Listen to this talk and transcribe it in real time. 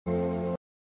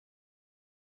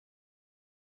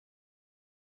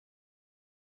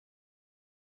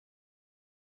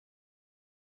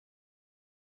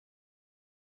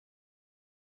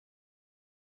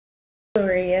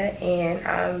and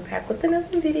I'm back with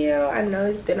another video. I know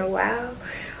it's been a while,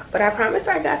 but I promise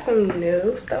I got some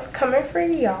new stuff coming for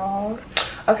y'all.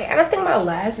 Okay, and I think my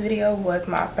last video was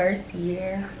my first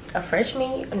year of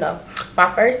freshman, no,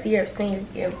 my first year of senior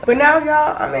year. But now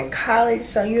y'all, I'm in college,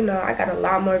 so you know I got a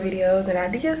lot more videos and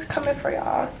ideas coming for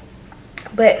y'all.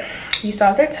 But you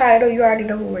saw the title, you already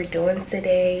know what we're doing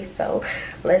today, so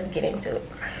let's get into it.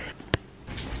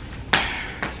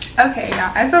 Okay,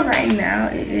 y'all, as of right now,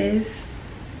 it is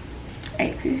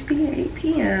 8:58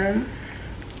 p.m.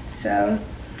 So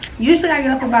usually I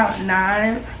get up about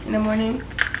 9 in the morning,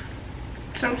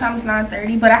 sometimes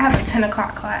 9:30, but I have a 10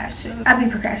 o'clock class, so I be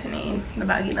procrastinating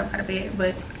about getting up out of bed.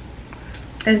 But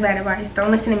that's bad advice.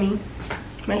 Don't listen to me.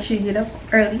 Make sure you get up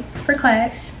early for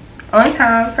class, on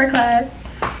time for class,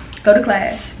 go to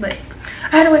class. But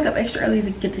I had to wake up extra early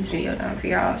to get this video done for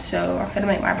y'all, so I'm gonna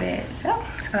make my bed, so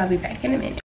I'll be back in a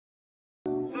minute.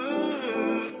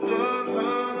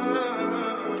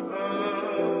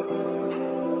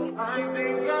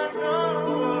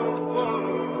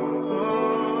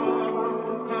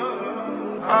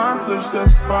 I touch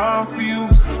that 5 for you.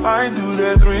 I do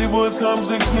that 3 more times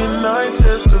again. I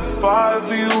testify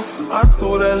for you. I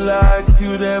told I like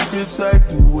you, that bitch I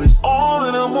do it. All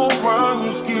of them around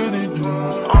you scared to do.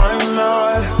 I'm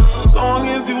not. As long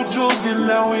as you joking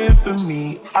now in for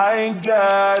me, I ain't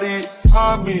got it.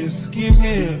 I've been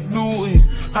scheming, looting.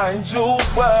 I ain't your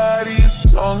body.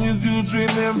 As long as you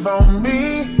dreaming about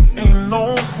me, ain't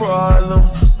no problem.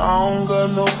 I don't got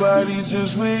nobody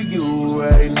just with you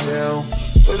right now.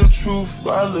 For the truth,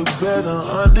 I look better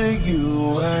under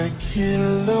you. I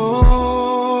can't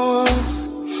lose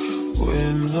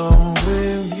when I'm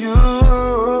with you.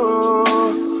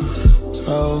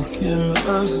 How can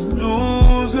us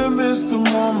lose and miss the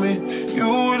moment?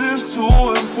 You just too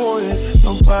important.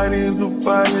 Nobody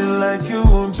like you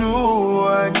do.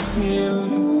 I can't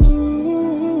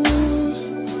lose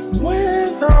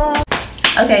when I'm...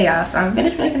 Okay, y'all, so I'm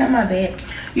finished making up my bed.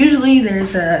 Usually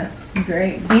there's a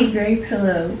big gray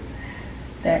pillow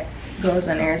that goes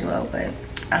on there as well, but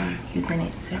I'm using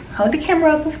it to hold the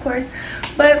camera up, of course.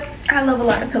 But I love a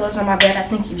lot of pillows on my bed. I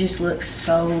think it just looks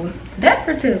so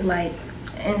decorative, like,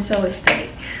 and so aesthetic.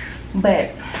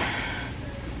 But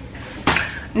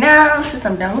now, since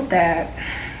I'm done with that,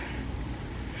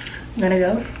 I'm gonna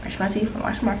go brush my teeth and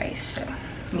wash my face. So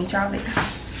meet y'all later.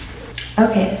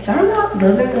 Okay, so I'm not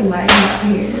loving the lighting out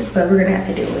here, but we're gonna have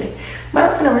to deal with it. But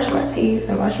I'm gonna brush my teeth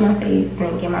and wash my face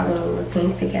and get my little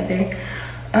routine together.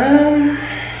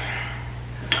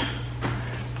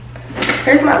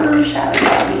 Here's my little shower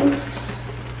lobby,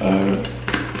 and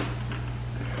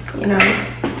you know,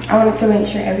 I wanted to make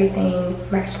sure everything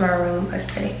matched my room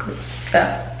aesthetically. So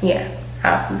yeah,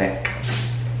 I'll be back.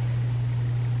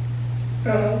 I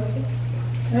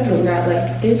do not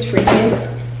like this freaking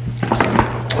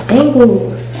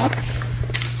angle. I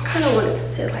kind of wanted to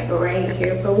sit like right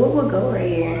here, but what would go right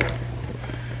here?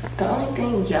 The only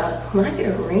thing, y'all, when I get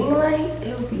a ring light,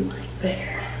 it would be like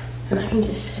better, and I can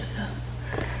just set it up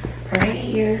right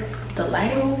here. The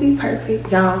lighting will be perfect,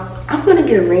 y'all. I'm gonna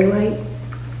get a ring light.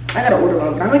 I gotta order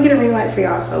one, but I'm gonna get a ring light for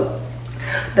y'all so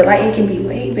the lighting can be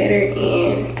way better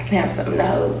and I can have something to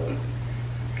hold,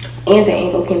 and the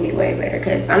angle can be way better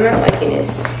because I'm not liking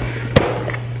this.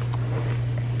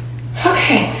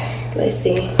 Okay, let's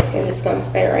see if it's gonna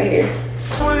stay right here.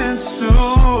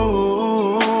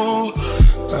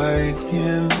 I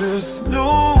can just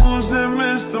lose and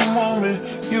miss the moment.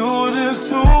 You just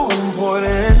too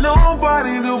important.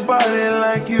 Nobody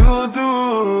like you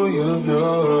do. You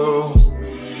do.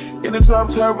 In the top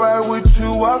tier right with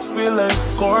you, I feel like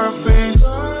Scarface.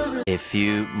 A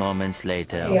few moments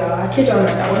later. Yeah, I kid y'all not.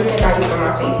 The only thing I use on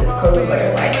my face is cocoa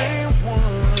butter. Like,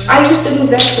 I used to do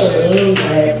Vaseline,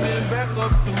 but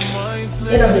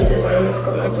it don't get the same as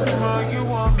cocoa butter.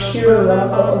 Pure raw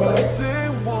cocoa butter.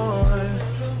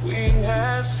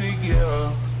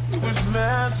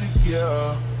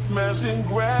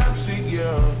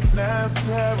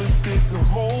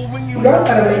 Y'all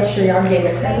gotta make sure y'all get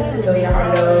your tests so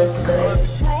y'all know it's good.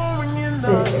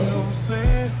 Listen,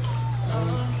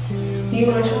 you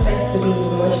want your face to be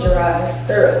moisturized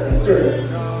thoroughly through.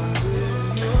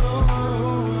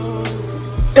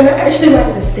 And I actually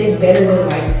like the stick better than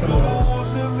like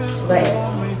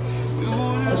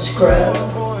a scrub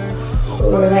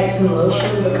or like some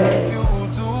lotion because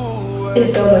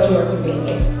it's so much more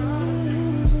convenient.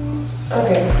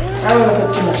 Okay, I don't want to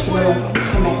put too much because I'm going to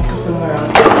come back and put some more on.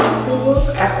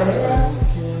 After that.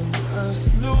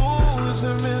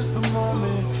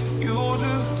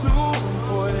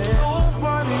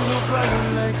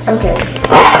 Okay,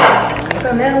 so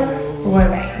now we're going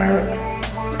back to my room.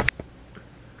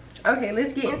 Okay,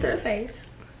 let's get into to the face.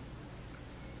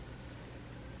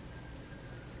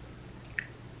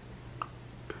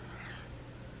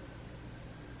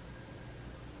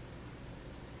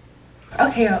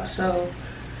 Okay, y'all, so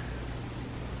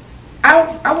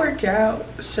I work out,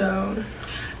 so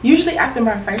usually after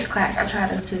my first class I try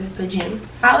to go to the gym.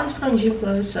 I always put on gym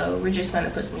clothes, so we're just gonna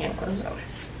put some gym clothes on.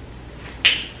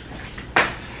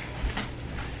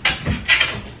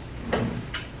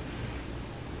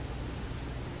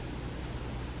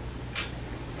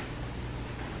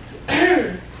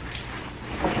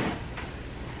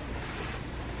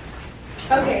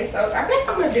 Okay, so I think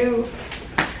I'm gonna do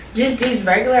just these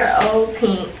regular old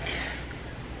pink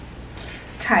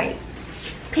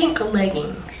tights, pink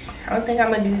leggings. I don't think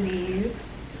I'm gonna do these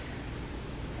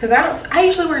because I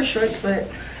usually wear shorts, but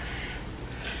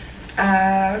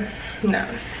no,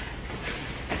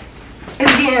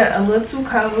 it's getting a little too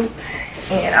cold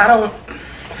and I don't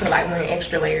feel like wearing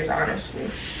extra layers, honestly.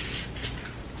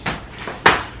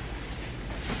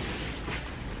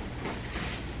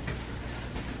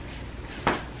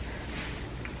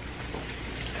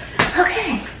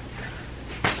 Okay.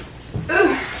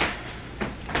 Ugh.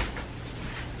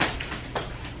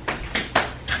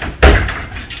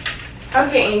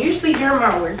 Okay, and usually during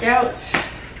my workouts,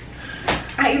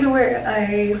 I either wear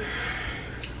a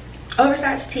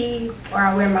oversized tee or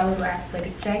I wear my little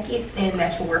athletic jacket, and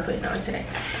that's what we're putting on today.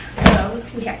 So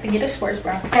we have to get a sports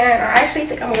bra, and I actually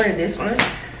think I'm wearing this one.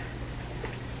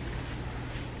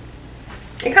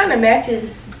 It kind of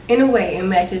matches, in a way, it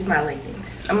matches my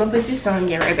leggings. I'm gonna put this on and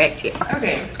get right back to you.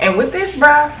 Okay, and with this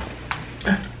bra,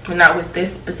 not with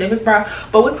this specific bra,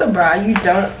 but with the bra, you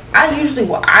don't, I usually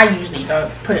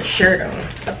don't put a shirt on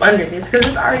up under this because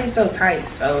it's already so tight,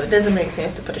 so it doesn't make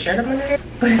sense to put a shirt up under it.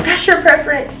 But if that's your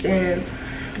preference, then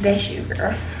that's you,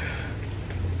 girl.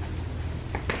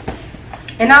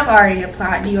 And I've already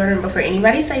applied deodorant before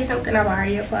anybody say something. I've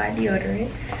already applied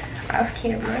deodorant off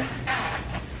camera.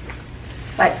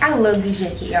 Like, I love this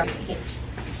jacket, y'all.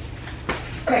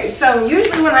 Okay, so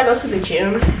usually when I go to the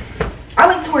gym, I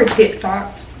like to wear thick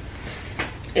socks.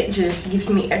 It just gives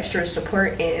me extra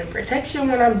support and protection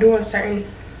when I'm doing certain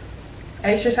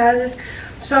exercises.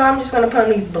 So I'm just gonna put on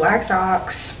these black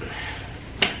socks.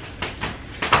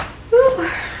 Woo.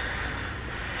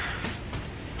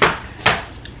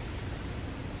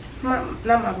 Not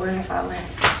my boyfriend falling.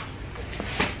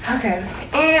 Okay,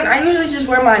 and I usually just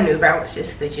wear my New Balances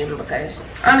to the gym because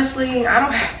honestly, I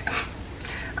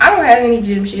don't have any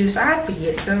gym shoes, so I have to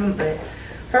get some. But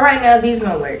for right now, these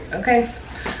gonna work. Okay,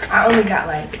 I only got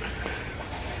like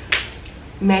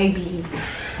maybe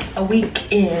a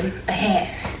week and a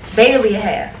half, barely a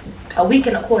half, a week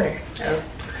and a quarter of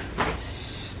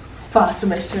fall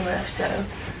semester left, so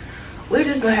we're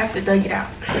just gonna have to thug it out.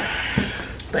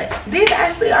 But these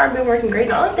actually are been working great.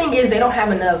 The only thing is they don't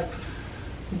have enough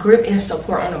grip and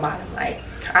support on the bottom. Like,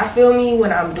 I feel me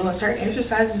when I'm doing certain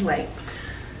exercises, like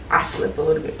I slip a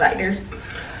little bit. Like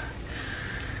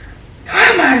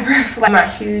I'm out of breath. Like my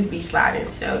shoes be sliding,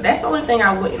 so that's the only thing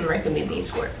I wouldn't recommend these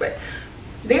for. But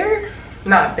they're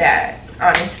not bad,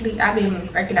 honestly. I've been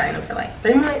recognizing them for like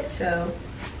 3 months, so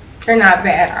they're not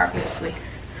bad, obviously.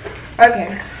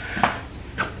 Okay,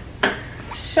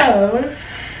 so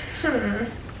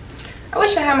I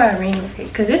wish I had my ring with it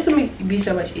because this would be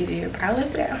so much easier, but I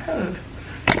left it at home.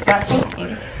 Not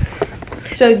thinking.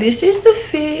 So this is the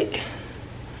fit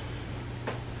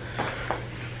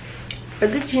for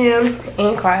the gym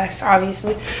and class,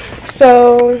 obviously.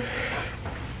 So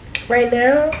right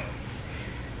now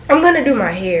I'm gonna do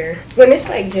my hair. When it's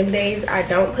like gym days, I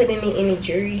don't put any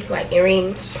jewelry, like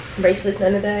earrings, bracelets,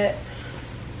 none of that,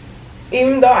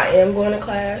 even though I am going to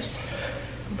class.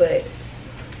 But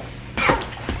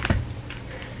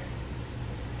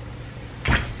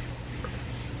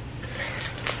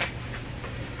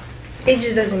it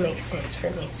just doesn't make sense for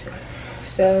me to.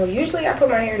 So usually I put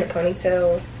my hair in a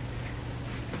ponytail.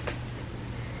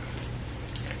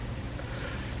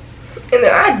 And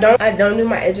then I don't do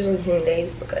my edges on gym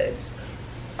days because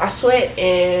I sweat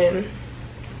and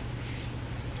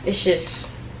it's just,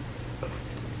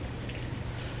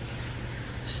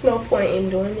 there's no point in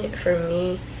doing it for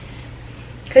me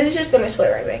because it's just gonna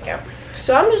sweat right back out.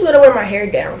 So I'm just gonna wear my hair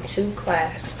down to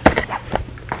class.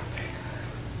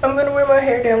 I'm gonna wear my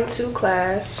hair down to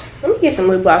class. Let me get some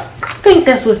lip gloss. I think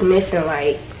that's what's missing.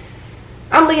 Like,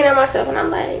 I'm looking at myself and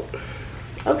I'm like,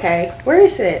 okay, where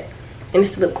is it? And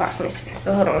it's the lip gloss missing.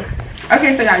 So hold on.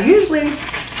 Okay, so y'all, usually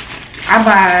I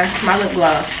buy my lip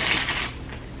gloss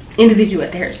individual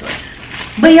at the hair store.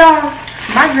 But y'all,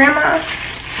 my grandma,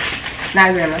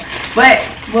 not grandma, but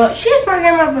well, she is my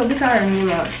grandma, but we call her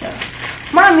Mimo. So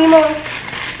my Mimo,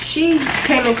 she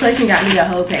came in clutch and got me a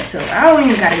whole pack, so I don't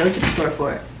even gotta go to the store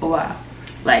for a while.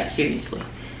 Like, seriously.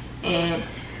 And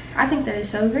I think that is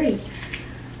so great.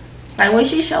 Like, when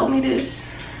she showed me this,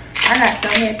 I got so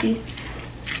happy.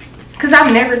 Because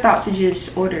I've never thought to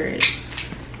just order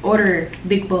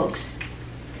big bulks.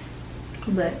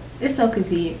 But it's so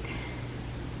convenient.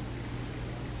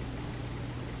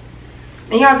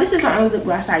 And y'all, this is the only lip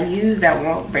gloss I use that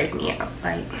won't break me out.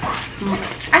 Like,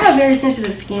 I have very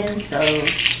sensitive skin, so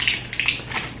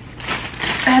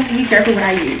I have to be careful what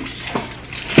I use.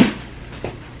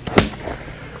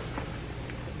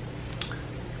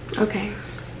 Okay.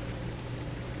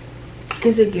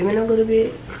 Is it giving a little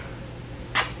bit?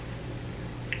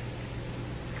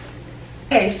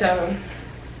 Okay, so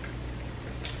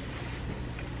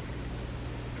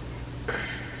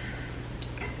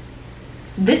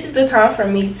this is the time for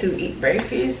me to eat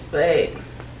breakfast, but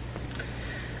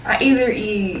I either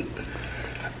eat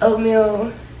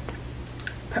oatmeal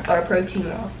or protein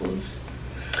waffles,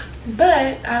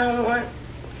 but I don't want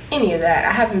any of that.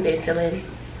 I haven't been feeling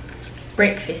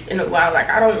breakfast in a while. Like,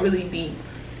 I don't really be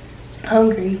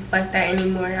hungry like that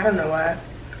anymore. I don't know why,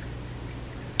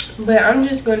 but I'm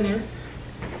just gonna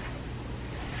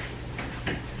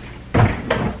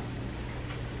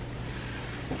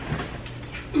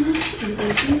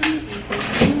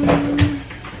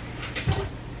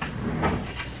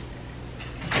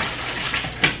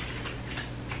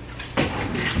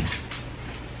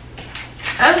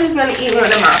eat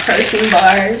one of my protein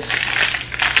bars.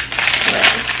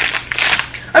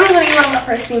 I'm just gonna eat one of my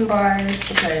protein bars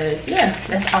because, yeah,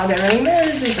 that's all that really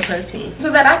matters is the protein.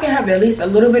 So that I can have at least a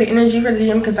little bit of energy for the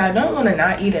gym, because I don't want to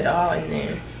not eat at all and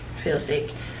then feel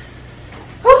sick.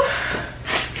 Whew.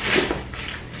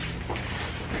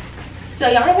 So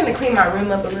y'all, I'm gonna clean my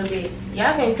room up a little bit.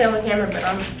 Y'all can't tell on camera, but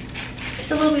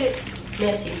it's a little bit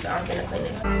messy, so I'm gonna clean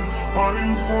it up.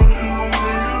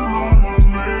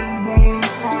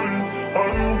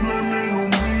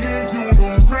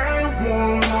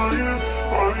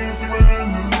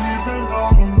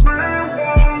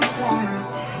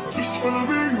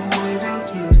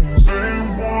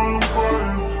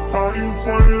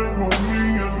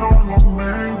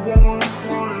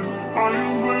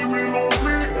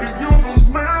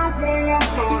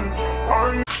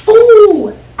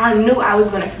 Ooh, I knew I was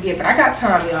gonna forget, but I got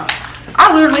time, y'all.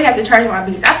 I literally have to charge my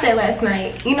beats. I said last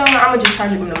night, you know what, I'm gonna just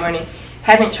charge them in the morning.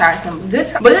 Haven't charged them,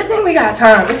 but good thing we got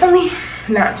time. It's only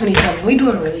not 27. We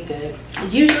doing really good.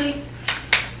 It's usually,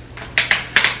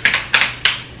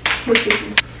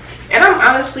 and I'm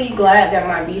honestly glad that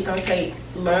my beats don't take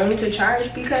long to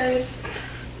charge, because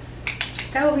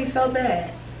that would be so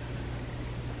bad.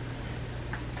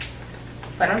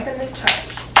 But I'm gonna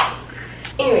charge.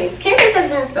 Anyways, campus has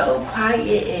been so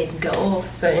quiet and dull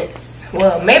since,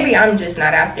 well, maybe I'm just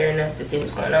not out there enough to see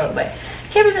what's going on, but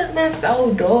campus has been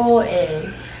so dull,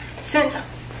 and since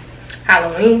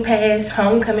Halloween passed,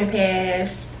 homecoming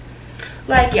passed,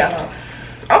 like, y'all,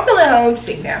 I'm feeling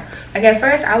homesick now. Like, at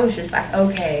first I was just like,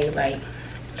 okay, like,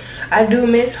 I do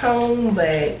miss home,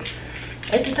 but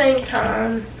at the same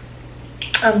time,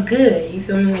 I'm good, you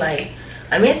feel me? Like,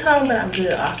 I miss home, but I'm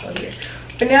good also here.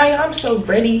 But now, y'all, I'm so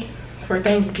ready for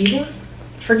Thanksgiving.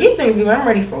 Forget Thanksgiving, I'm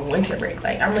ready for winter break.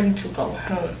 Like, I'm ready to go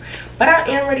home. But I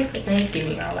am ready for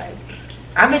Thanksgiving, y'all. Like,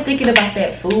 I've been thinking about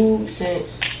that food since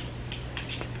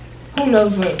who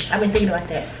knows when. I've been thinking about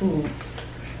that food.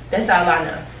 That's all I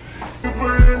know.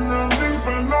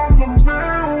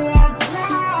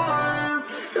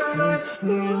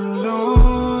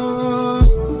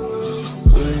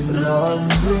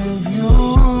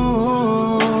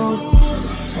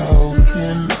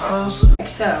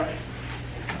 So,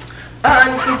 I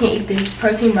honestly can eat this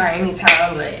protein bar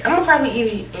anytime, but I'm gonna probably eat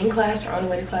it in class or on the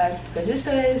way to class, because it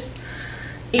says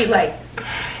eat like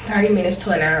 30 minutes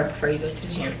to an hour before you go to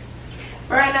the gym.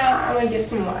 Right now, I'm gonna get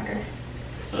some water.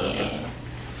 And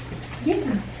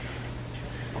yeah.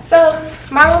 So,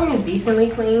 my room is decently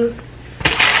clean.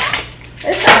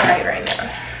 It's alright right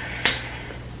now.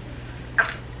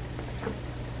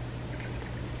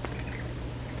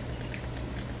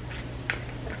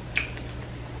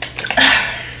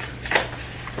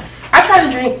 I try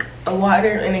to drink a water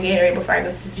and a Gatorade before I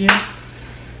go to the gym,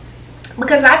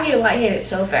 because I get lightheaded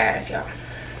so fast, y'all.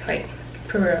 Like,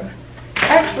 for real.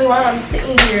 Actually, while I'm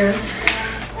sitting here,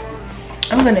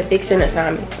 I'm gonna fix an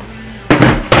assignment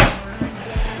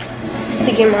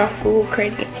to get my full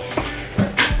credit.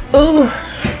 Ooh.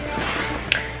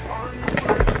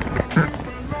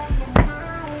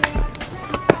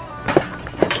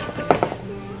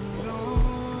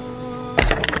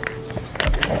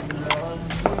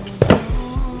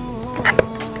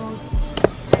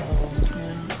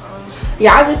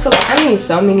 Yeah, I just just feel like I need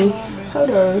so many. Hold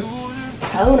on.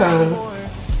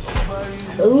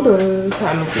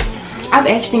 I've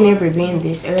actually never been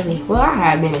this early. Well, I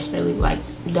have been this early, like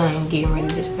done getting ready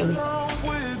this early.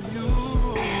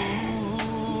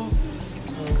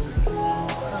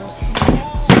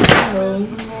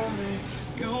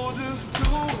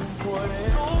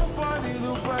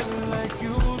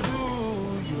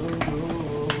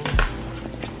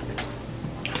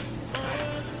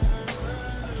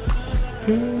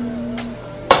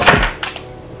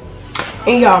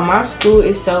 And y'all, my school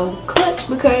is so clutch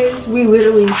because we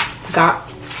literally got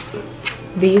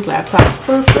these laptops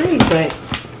for free. But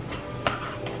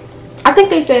I think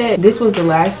they said this was the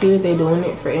last year they're doing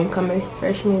it for incoming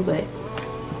freshmen, but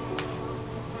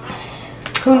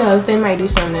who knows, they might do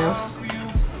something else.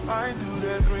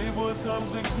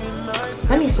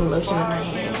 I need some lotion on my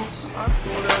hands.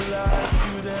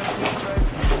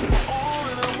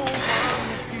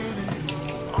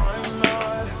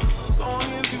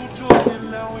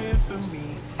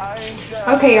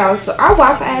 Okay, y'all, so our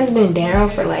Wi-Fi has been down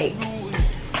for like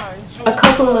a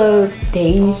couple of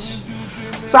days.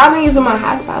 So I've been using my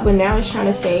hotspot, but now it's trying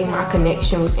to say my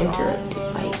connection was interrupted.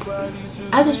 Like,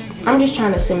 I'm just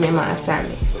trying to submit my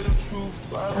assignment.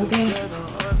 Okay.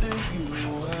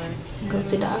 Go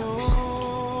to docs.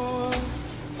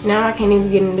 Now I can't even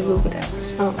get into Google Docs.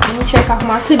 So let me check off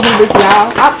my to-do list,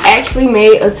 y'all. I've actually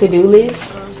made a to-do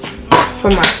list for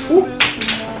my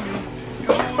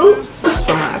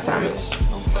for my assignments.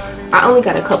 I only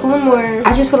got a couple of more.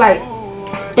 I just feel like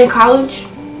in college,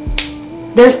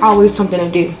 there's always something to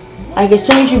do. Like as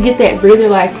soon as you get that breather,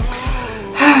 like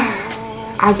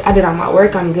I did all my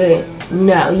work, I'm good.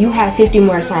 No, you have 50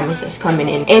 more assignments that's coming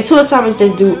in, and 2 assignments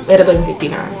that's due at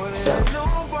 11:59. So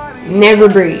never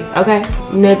breathe, okay?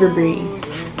 Never breathe.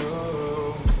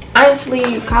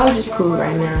 Honestly, college is cool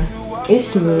right now. It's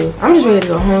smooth. I'm just ready to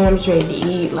go home. I'm just ready to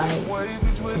eat. Like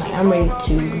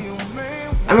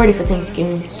I'm ready for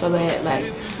Thanksgiving so bad.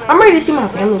 Like I'm ready to see my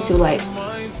family too. Like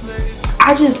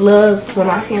I just love when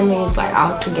my family is like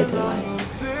all together. Like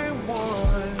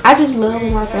I just love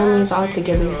when my family is all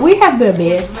together. We have the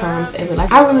best times ever.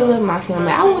 Like I really love my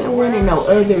family. I wouldn't want it no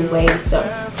other way. So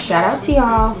shout out to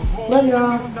y'all. Love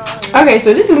y'all. Okay,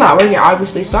 so this is not working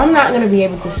obviously, so I'm not gonna be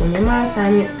able to submit my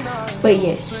assignments. But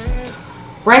yes,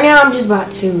 right now I'm just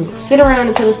about to sit around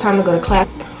until it's time to go to class.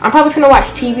 I'm probably gonna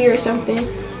watch TV or something.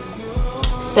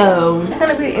 So it's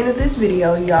gonna be the end of this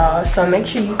video, y'all. So make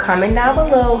sure you comment down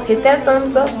below, hit that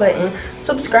thumbs up button,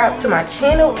 subscribe to my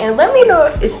channel, and let me know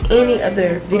if it's any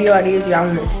other video ideas y'all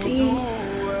want to see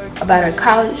about a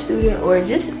college student or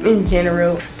just in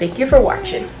general. Thank you for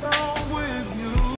watching.